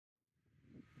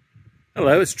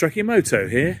Hello, it's TrekkieMoto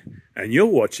here, and you're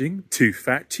watching Too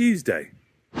Fat Tuesday.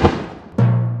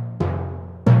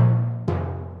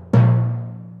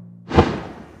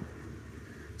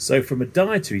 So from a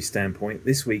dietary standpoint,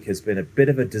 this week has been a bit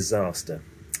of a disaster.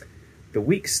 The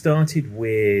week started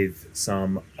with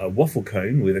a waffle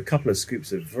cone with a couple of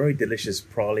scoops of very delicious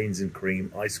pralines and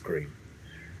cream ice cream.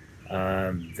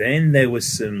 Then there was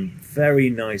some very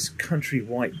nice country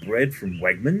white bread from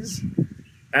Wegmans.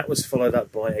 That was followed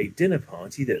up by a dinner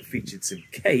party that featured some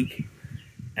cake.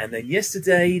 And then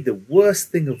yesterday, the worst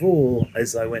thing of all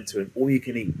is I went to an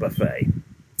all-you-can-eat buffet.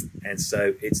 And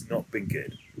so it's not been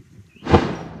good.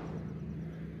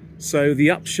 So the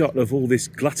upshot of all this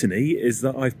gluttony is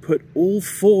that I've put all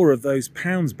 4 of those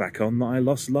pounds back on that I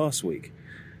lost last week.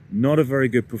 Not a very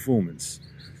good performance.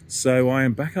 So I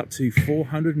am back up to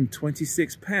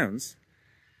 426 pounds.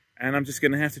 And I'm just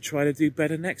going to have to try to do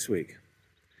better next week.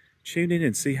 Tune in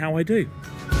and see how I do.